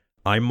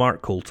I'm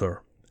Mark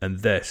Coulter, and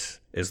this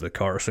is the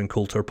Carson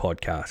Coulter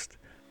Podcast.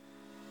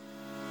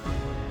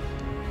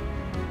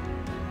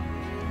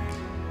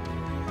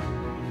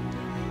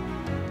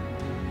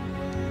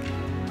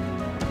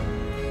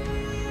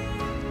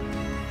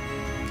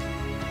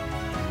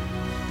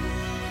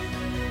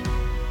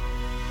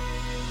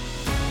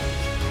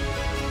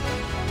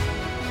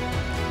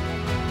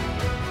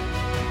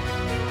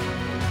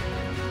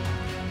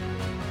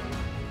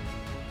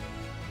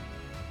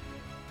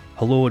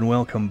 Hello and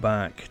welcome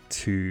back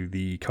to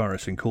the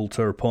Carson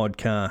Coulter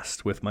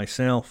Podcast with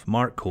myself,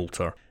 Mark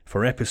Coulter,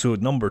 for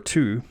episode number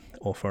 2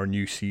 of our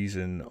new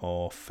season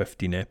of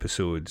 15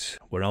 episodes,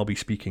 where I'll be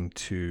speaking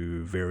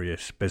to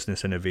various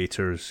business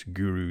innovators,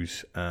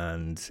 gurus,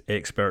 and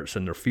experts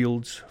in their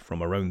fields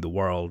from around the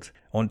world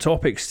on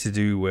topics to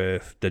do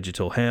with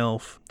digital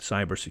health,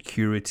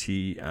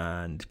 cybersecurity,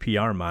 and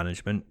PR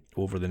management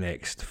over the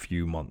next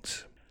few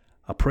months.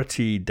 A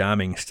pretty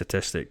damning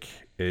statistic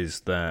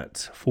is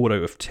that 4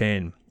 out of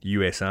 10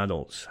 US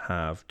adults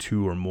have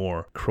 2 or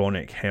more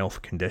chronic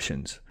health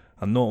conditions.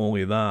 And not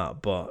only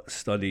that, but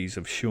studies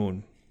have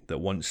shown that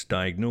once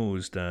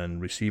diagnosed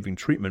and receiving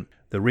treatment,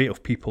 the rate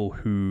of people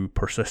who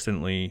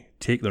persistently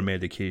take their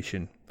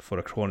medication for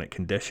a chronic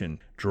condition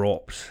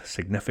drops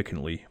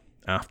significantly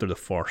after the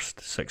first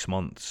 6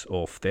 months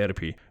of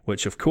therapy,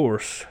 which of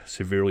course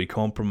severely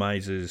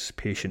compromises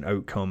patient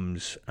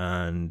outcomes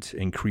and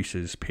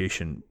increases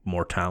patient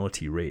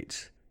mortality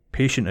rates.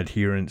 Patient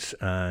adherence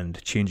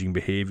and changing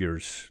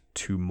behaviours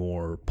to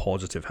more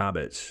positive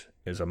habits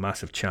is a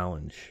massive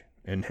challenge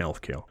in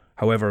healthcare.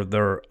 However,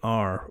 there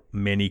are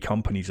many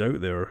companies out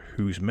there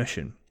whose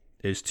mission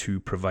is to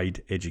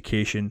provide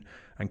education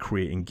and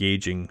create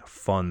engaging,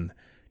 fun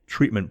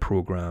treatment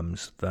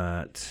programs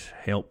that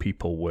help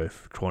people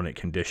with chronic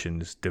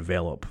conditions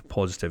develop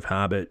positive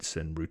habits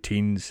and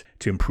routines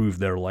to improve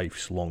their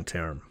lives long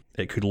term.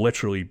 It could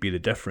literally be the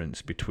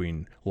difference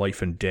between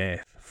life and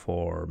death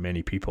for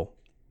many people.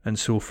 And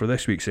so for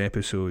this week's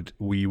episode,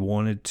 we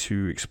wanted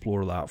to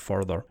explore that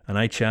further. And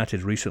I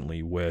chatted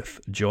recently with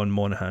John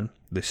Monahan,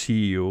 the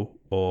CEO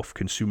of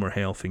consumer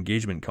health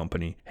engagement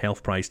company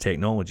HealthPrize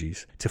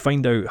Technologies, to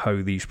find out how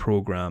these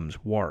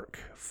programs work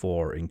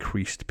for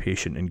increased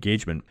patient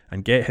engagement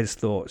and get his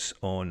thoughts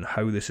on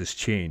how this has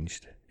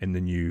changed in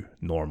the new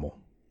normal.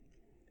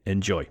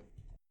 Enjoy.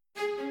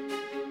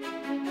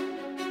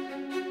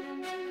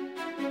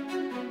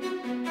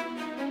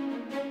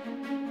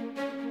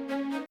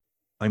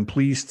 I'm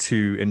pleased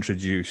to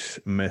introduce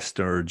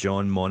Mr.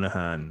 John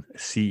Monahan,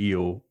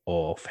 CEO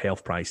of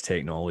HealthPrize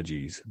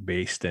Technologies,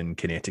 based in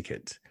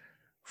Connecticut.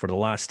 For the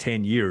last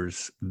 10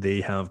 years,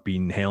 they have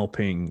been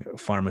helping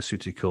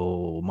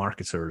pharmaceutical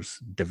marketers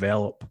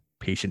develop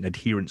patient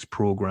adherence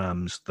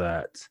programs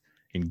that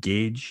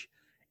engage,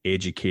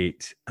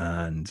 educate,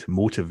 and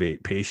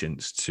motivate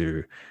patients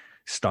to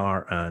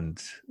start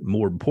and,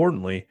 more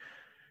importantly,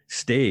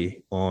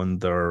 stay on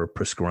their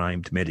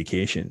prescribed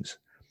medications.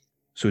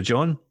 So,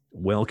 John,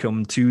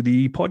 welcome to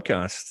the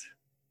podcast.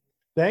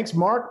 Thanks,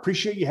 Mark.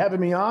 Appreciate you having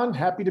me on.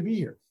 Happy to be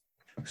here.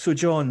 So,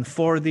 John,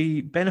 for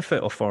the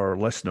benefit of our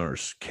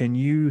listeners, can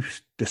you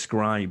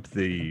describe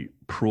the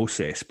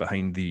process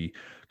behind the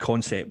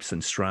concepts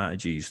and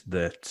strategies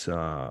that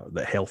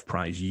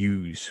HealthPrize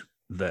use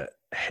that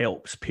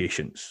helps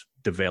patients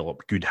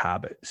develop good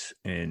habits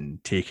in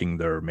taking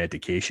their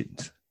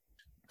medications?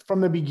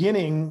 From the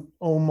beginning,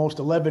 almost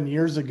 11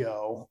 years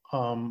ago,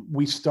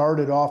 we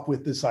started off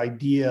with this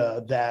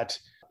idea that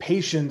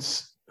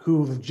patients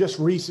who've just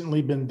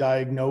recently been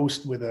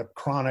diagnosed with a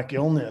chronic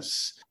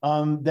illness,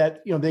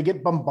 they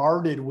get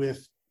bombarded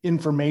with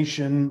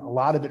information, a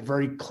lot of it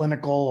very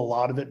clinical, a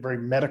lot of it very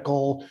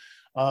medical,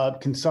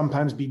 can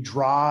sometimes be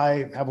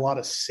dry, have a lot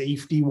of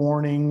safety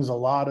warnings, a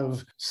lot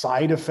of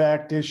side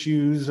effect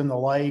issues and the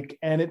like.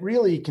 And it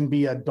really can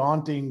be a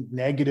daunting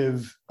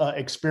negative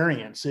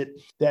experience.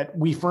 That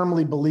we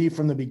firmly believe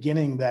from the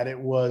beginning that it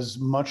was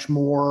much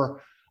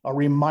more a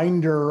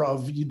reminder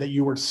of that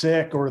you were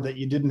sick or that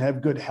you didn't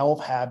have good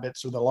health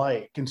habits or the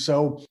like. And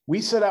so we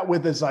set out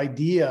with this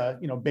idea,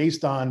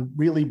 based on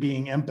really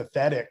being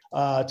empathetic,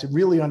 to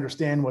really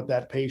understand what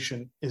that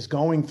patient is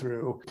going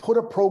through. Put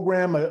a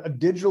program, a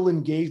digital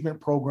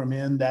engagement program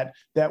in that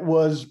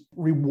was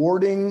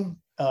rewarding,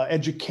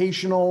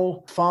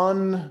 educational,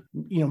 fun,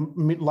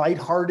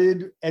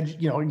 lighthearted,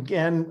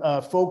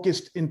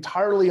 focused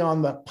entirely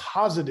on the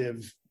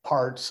positive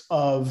parts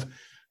of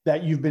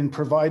that you've been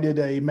provided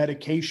a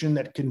medication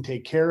that can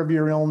take care of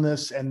your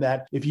illness, and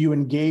that if you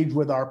engage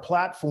with our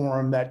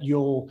platform, that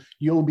you'll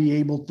be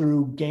able,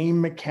 through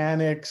game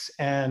mechanics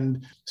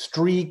and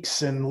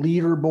streaks and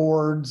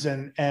leaderboards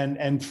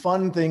and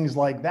fun things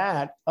like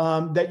that,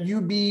 that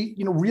you'd be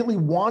really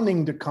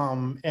wanting to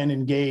come and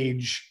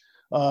engage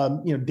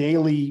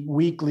daily,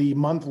 weekly,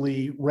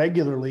 monthly,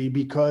 regularly,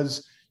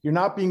 because you're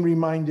not being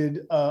reminded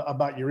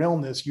about your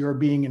illness. You're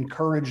being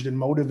encouraged and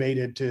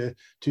motivated to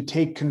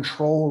take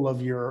control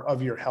of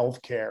your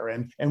health care.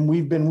 And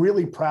we've been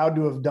really proud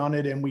to have done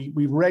it. And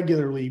we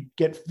regularly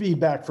get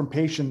feedback from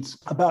patients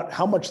about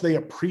how much they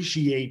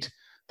appreciate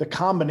the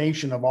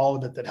combination of all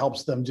of it that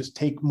helps them just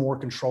take more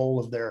control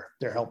of their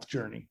health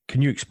journey.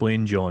 Can you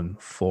explain, John,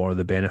 for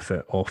the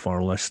benefit of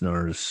our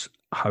listeners,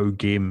 how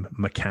game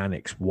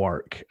mechanics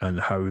work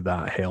and how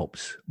that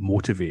helps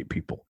motivate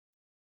people?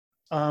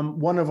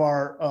 One of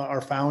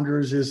our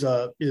founders is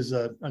a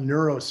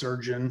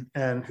neurosurgeon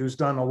and who's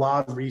done a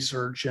lot of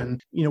research, and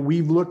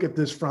we look at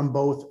this from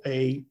both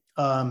a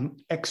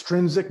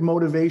extrinsic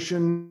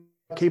motivation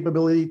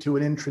capability to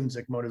an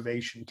intrinsic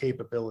motivation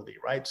capability,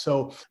 right?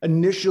 So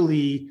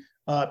initially,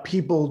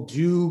 people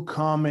do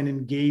come and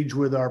engage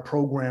with our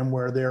program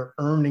where they're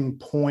earning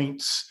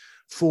points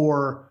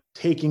for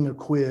taking a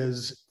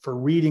quiz, for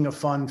reading a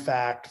fun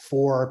fact,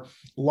 for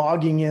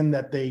logging in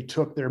that they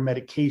took their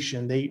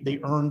medication. They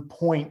earn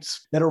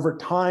points that over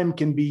time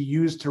can be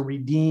used to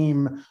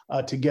redeem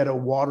to get a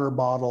water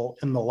bottle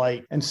and the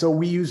like. And so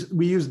we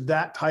use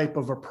that type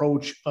of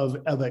approach of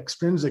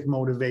extrinsic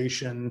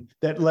motivation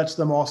that lets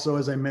them also,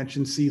 as I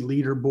mentioned, see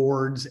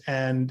leaderboards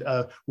and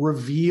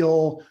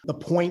reveal the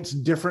points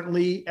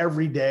differently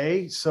every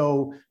day.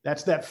 So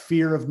that's that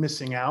fear of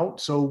missing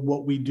out. So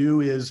what we do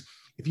is,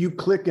 if you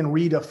click and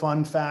read a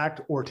fun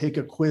fact or take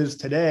a quiz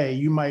today,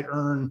 you might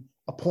earn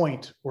a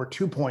point or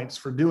 2 points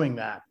for doing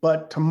that.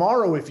 But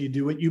tomorrow, if you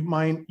do it, you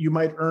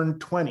might earn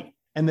 20.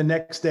 And the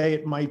next day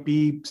it might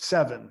be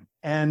 7.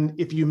 And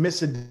if you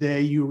miss a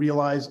day, you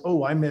realize,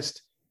 oh, I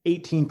missed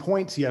 18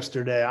 points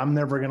yesterday. I'm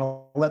never going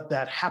to let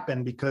that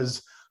happen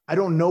because I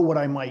don't know what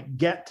I might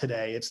get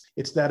today.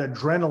 It's that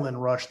adrenaline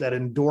rush, that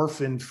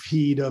endorphin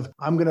feed of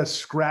I'm going to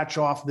scratch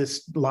off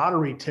this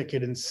lottery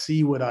ticket and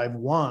see what I've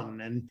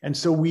won. And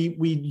so we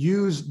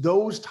use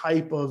those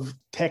type of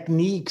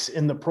techniques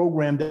in the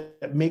program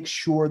that make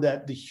sure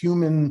that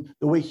the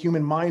way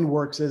human mind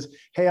works is,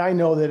 hey, I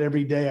know that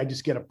every day I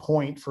just get a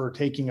point for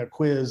taking a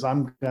quiz.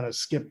 I'm going to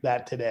skip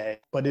that today.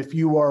 But if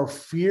you are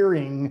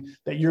fearing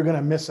that you're going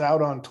to miss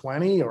out on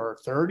 20 or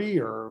 30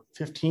 or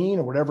 15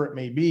 or whatever it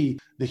may be,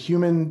 the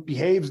human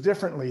behaves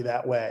differently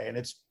that way. And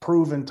it's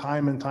proven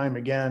time and time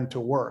again to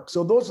work.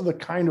 So those are the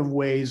kind of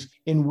ways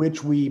in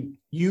which we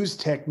use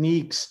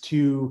techniques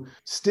to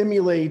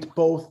stimulate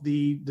both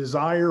the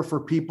desire for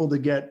people to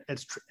get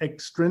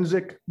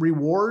extrinsic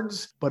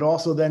rewards, but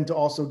also then to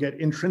also get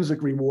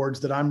intrinsic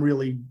rewards that I'm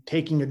really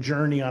taking a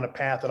journey on a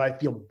path that I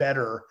feel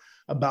better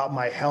about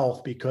my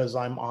health because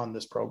I'm on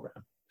this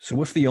program. So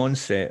with the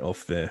onset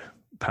of the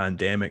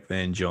pandemic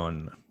then,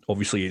 John,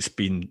 obviously it's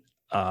been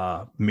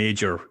a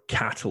major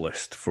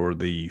catalyst for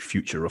the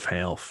future of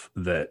health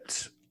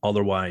that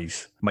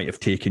otherwise might have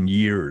taken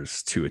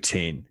years to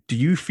attain. Do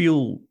you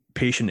feel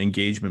patient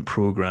engagement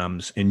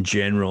programs in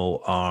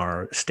general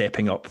are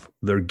stepping up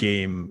their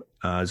game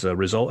as a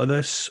result of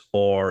this,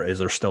 or is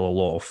there still a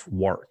lot of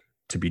work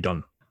to be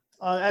done?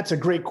 That's a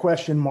great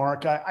question,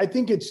 Mark. I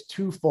think it's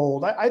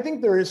twofold. I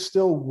think there is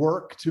still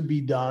work to be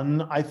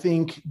done. I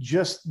think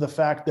just the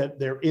fact that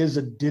there is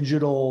a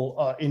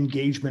digital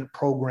engagement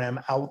program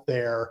out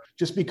there,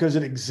 just because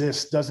it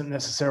exists doesn't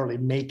necessarily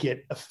make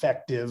it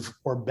effective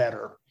or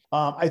better.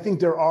 I think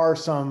there are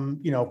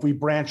some, if we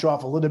branch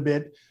off a little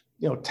bit,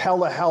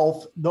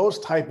 telehealth, those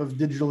type of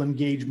digital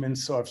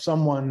engagements. So if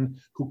someone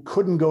who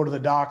couldn't go to the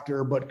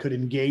doctor, but could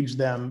engage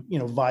them,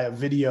 via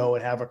video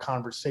and have a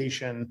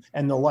conversation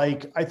and the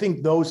like, I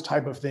think those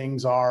type of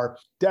things are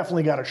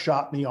definitely got a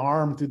shot in the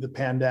arm through the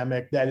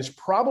pandemic that is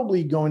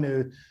probably going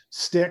to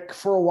stick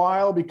for a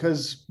while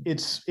because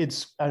it's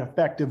an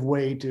effective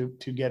way to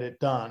get it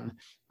done.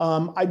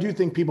 I do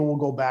think people will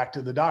go back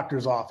to the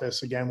doctor's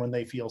office again when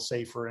they feel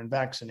safer and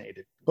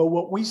vaccinated. But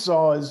what we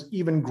saw is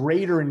even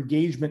greater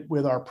engagement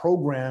with our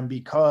program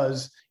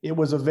because it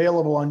was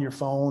available on your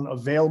phone,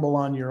 available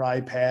on your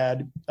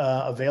iPad,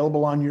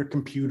 available on your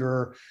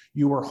computer.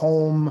 You were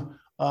home.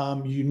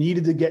 You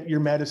needed to get your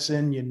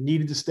medicine. You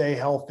needed to stay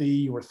healthy.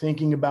 You were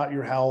thinking about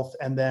your health.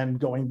 And then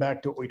going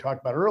back to what we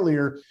talked about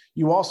earlier,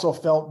 you also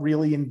felt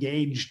really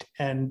engaged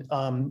and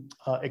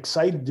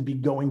excited to be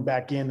going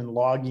back in and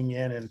logging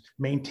in and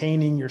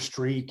maintaining your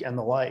streak and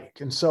the like.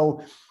 And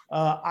so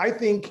I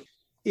think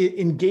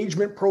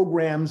engagement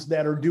programs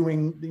that are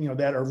doing,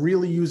 that are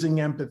really using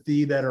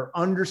empathy, that are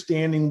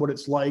understanding what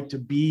it's like to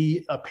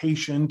be a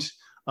patient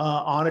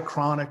on a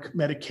chronic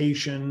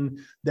medication,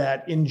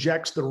 that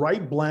injects the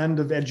right blend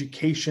of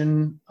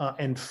education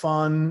and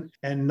fun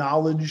and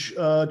knowledge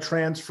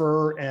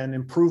transfer and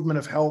improvement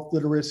of health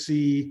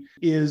literacy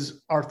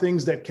are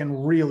things that can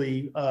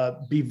really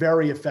be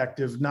very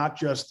effective, not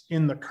just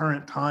in the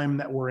current time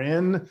that we're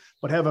in,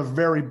 but have a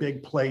very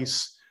big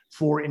place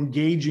for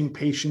engaging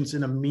patients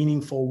in a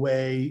meaningful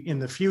way in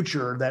the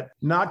future that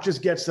not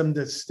just gets them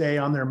to stay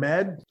on their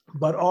med,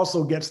 but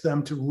also gets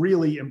them to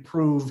really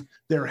improve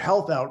their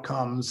health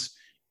outcomes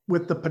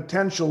with the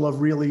potential of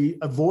really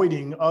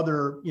avoiding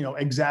other,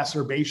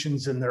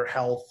 exacerbations in their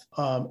health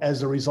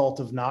as a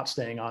result of not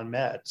staying on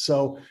med.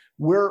 So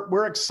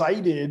we're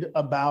excited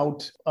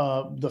about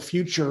the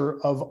future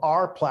of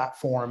our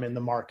platform in the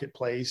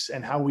marketplace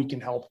and how we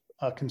can help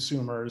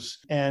consumers,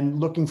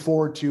 and looking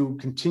forward to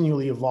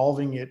continually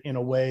evolving it in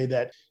a way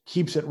that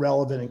keeps it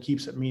relevant and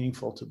keeps it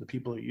meaningful to the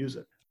people who use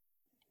it.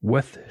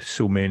 With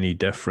so many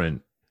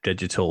different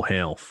digital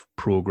health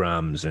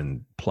programs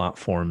and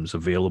platforms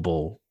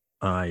available,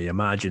 I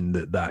imagine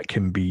that that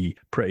can be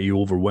pretty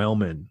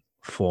overwhelming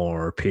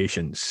for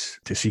patients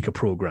to seek a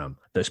program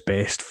that's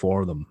best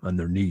for them and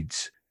their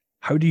needs.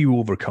 How do you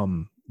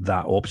overcome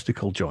that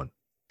obstacle, John?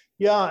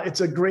 Yeah, it's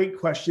a great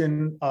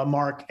question,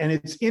 Mark. And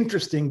it's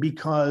interesting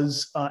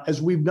because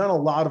as we've done a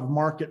lot of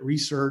market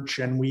research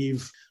and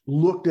we've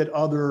looked at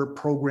other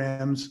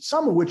programs,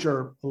 some of which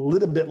are a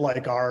little bit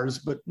like ours,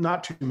 but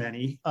not too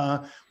many.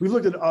 We've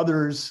looked at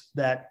others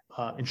that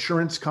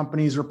insurance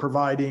companies are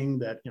providing,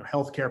 that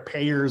healthcare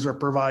payers are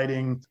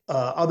providing,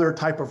 other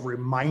type of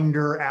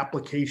reminder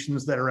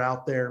applications that are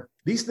out there.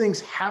 These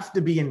things have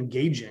to be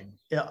engaging.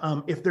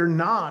 If they're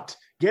not,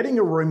 getting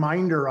a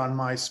reminder on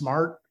my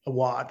smart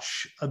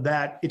watch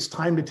that it's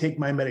time to take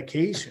my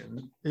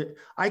medication,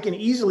 I can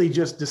easily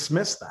just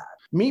dismiss that.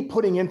 Me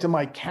putting into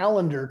my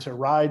calendar to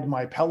ride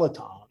my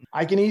Peloton,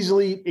 I can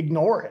easily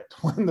ignore it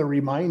when the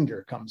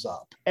reminder comes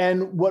up.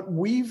 And what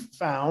we've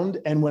found,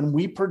 and when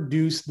we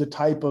produce the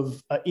type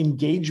of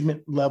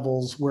engagement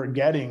levels we're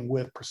getting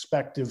with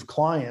prospective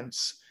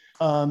clients,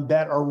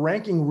 that are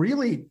ranking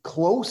really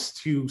close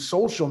to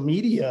social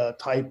media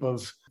type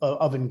of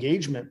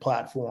engagement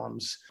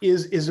platforms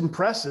is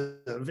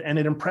impressive. And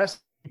it impresses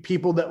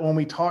people that when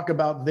we talk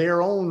about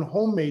their own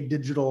homemade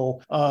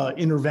digital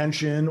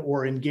intervention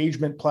or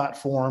engagement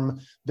platform,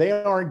 they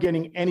aren't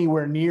getting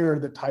anywhere near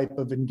the type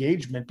of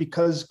engagement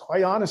because,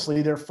 quite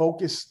honestly, they're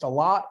focused a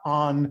lot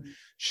on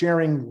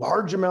sharing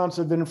large amounts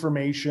of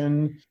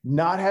information,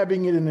 not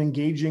having it an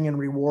engaging and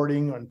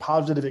rewarding and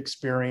positive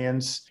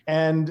experience,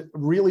 and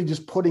really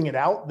just putting it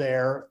out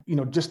there,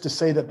 just to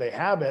say that they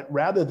have it,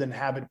 rather than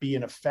have it be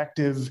an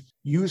effective,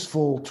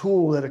 useful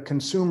tool that a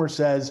consumer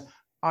says,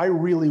 I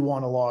really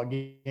want to log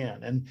in.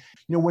 And,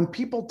 when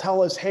people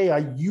tell us, hey,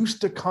 I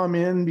used to come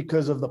in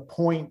because of the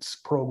points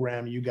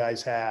program you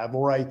guys have,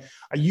 or I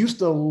used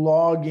to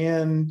log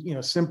in,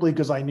 simply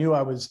because I knew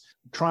I was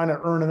trying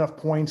to earn enough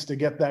points to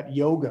get that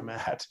yoga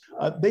mat.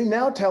 They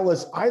now tell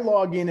us, I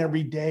log in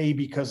every day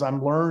because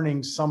I'm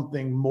learning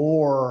something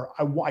more.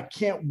 I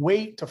can't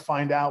wait to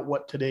find out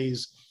what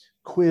today's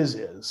quiz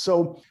is.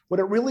 So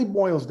what it really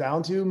boils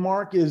down to,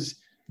 Mark, is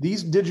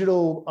these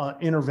digital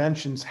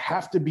interventions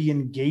have to be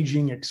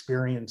engaging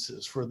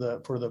experiences for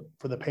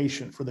the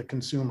patient, for the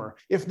consumer.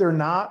 If they're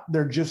not,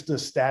 they're just a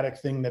static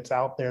thing that's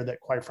out there that,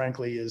 quite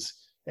frankly, is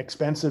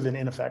expensive and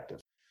ineffective.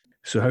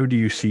 So how do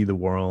you see the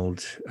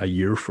world a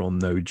year from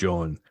now,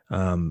 John,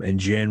 in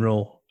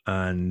general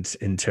and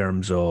in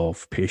terms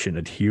of patient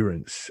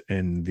adherence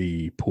in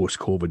the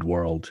post-COVID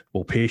world?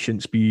 Will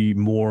patients be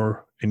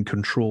more in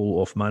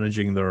control of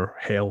managing their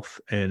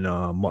health in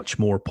a much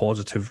more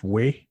positive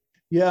way?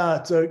 Yeah,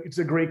 it's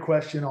a great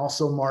question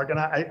also, Mark. And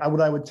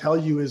what I would tell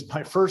you is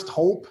my first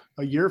hope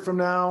a year from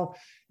now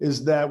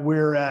is that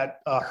we're at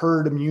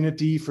herd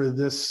immunity for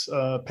this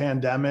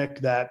pandemic,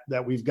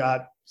 that we've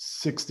got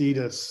 60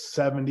 to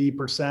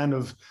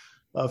 70%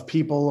 of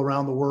people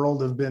around the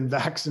world have been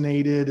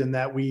vaccinated, and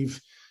that we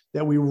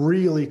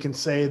really can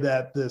say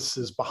that this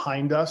is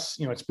behind us.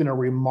 It's been a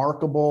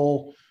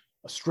remarkable,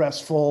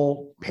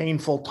 stressful,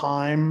 painful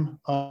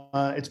time.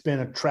 It's been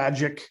a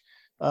tragic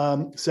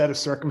set of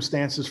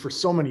circumstances for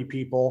so many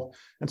people.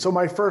 And so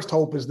my first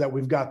hope is that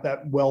we've got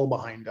that well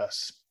behind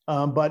us.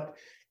 But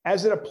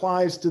as it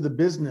applies to the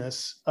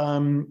business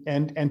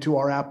and to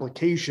our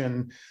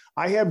application,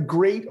 I have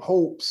great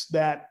hopes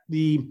that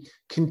the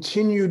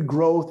continued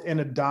growth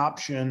and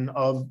adoption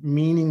of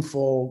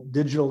meaningful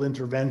digital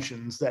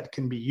interventions that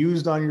can be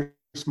used on your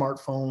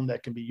smartphone,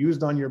 that can be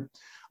used on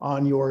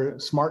your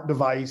smart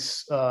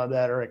device,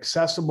 that are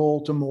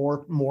accessible to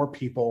more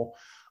people,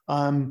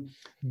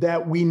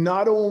 that we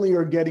not only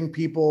are getting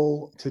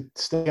people to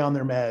stay on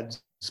their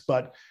meds,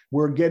 but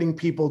we're getting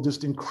people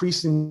just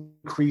increase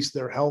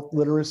their health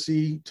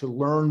literacy, to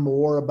learn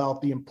more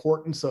about the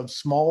importance of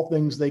small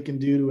things they can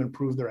do to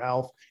improve their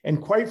health. And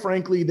quite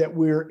frankly, that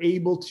we're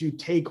able to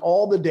take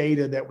all the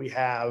data that we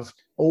have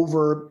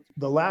over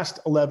the last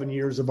 11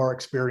 years of our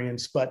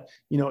experience, but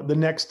the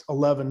next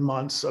 11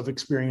 months of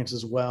experience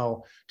as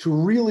well, to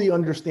really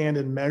understand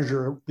and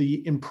measure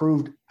the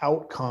improved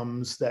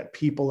outcomes that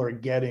people are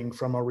getting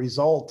from a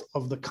result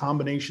of the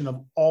combination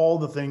of all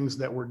the things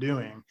that we're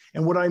doing.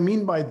 And what I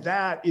mean by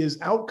that is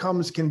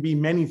outcomes can be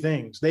many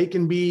things. They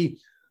can be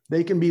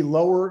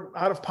lower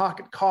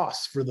out-of-pocket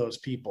costs for those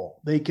people.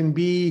 They can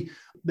be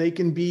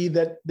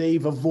that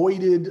they've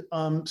avoided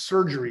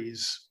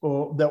surgeries,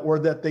 or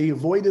that they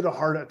avoided a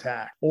heart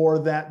attack, or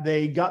that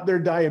they got their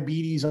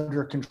diabetes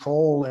under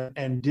control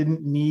and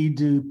didn't need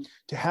to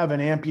have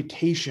an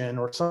amputation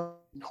or something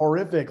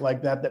horrific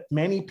like that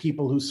many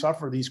people who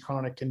suffer these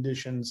chronic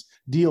conditions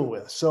deal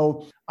with.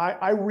 So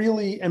I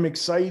really am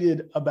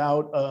excited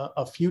about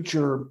a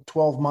future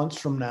 12 months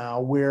from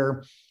now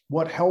where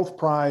what Health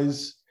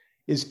Prize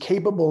is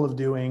capable of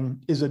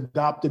doing is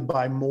adopted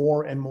by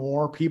more and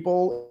more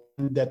people,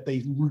 and that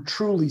they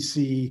truly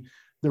see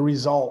the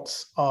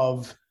results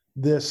of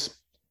this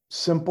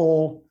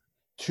simple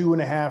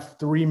 2.5,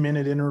 3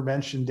 minute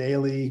intervention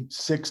daily,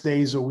 6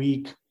 days a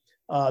week,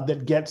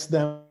 that gets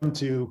them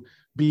to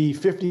be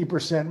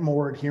 50%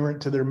 more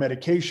adherent to their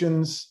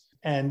medications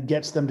and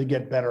gets them to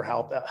get better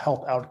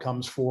health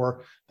outcomes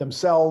for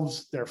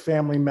themselves, their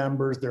family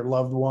members, their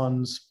loved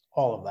ones,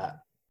 all of that.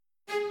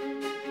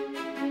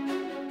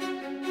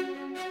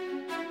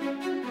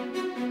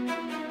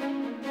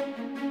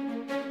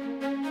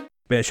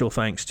 Special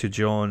thanks to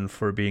John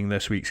for being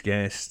this week's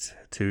guest.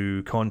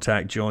 To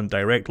contact John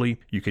directly,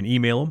 you can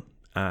email him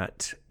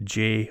at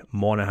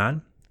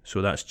jmonahan,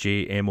 so that's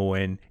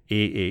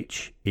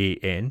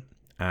JMONAHAN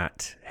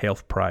at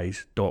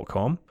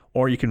healthprize.com,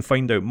 or you can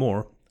find out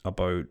more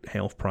about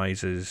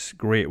HealthPrize's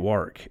great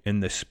work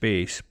in this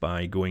space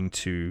by going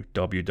to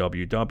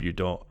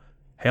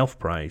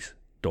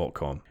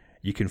www.healthprize.com.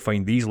 You can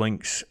find these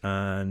links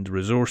and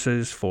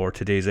resources for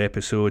today's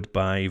episode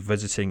by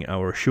visiting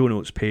our show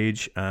notes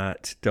page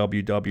at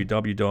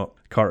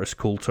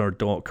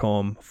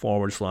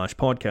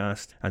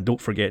www.curtiscoulter.com/podcast. And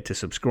don't forget to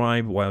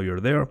subscribe while you're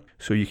there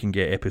so you can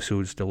get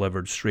episodes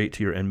delivered straight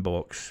to your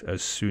inbox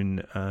as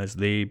soon as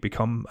they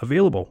become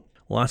available.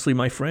 Lastly,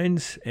 my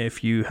friends,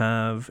 if you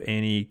have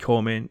any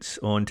comments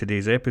on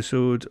today's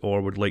episode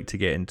or would like to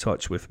get in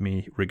touch with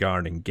me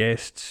regarding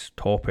guests,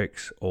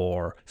 topics,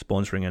 or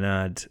sponsoring an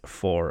ad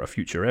for a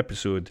future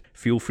episode,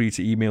 feel free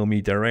to email me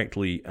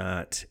directly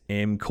at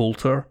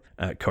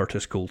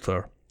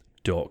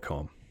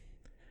mcoulter@curtiscoulter.com.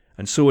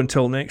 And so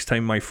until next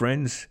time, my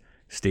friends,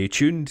 stay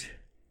tuned,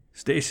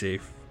 stay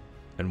safe,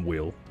 and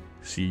we'll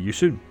see you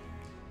soon.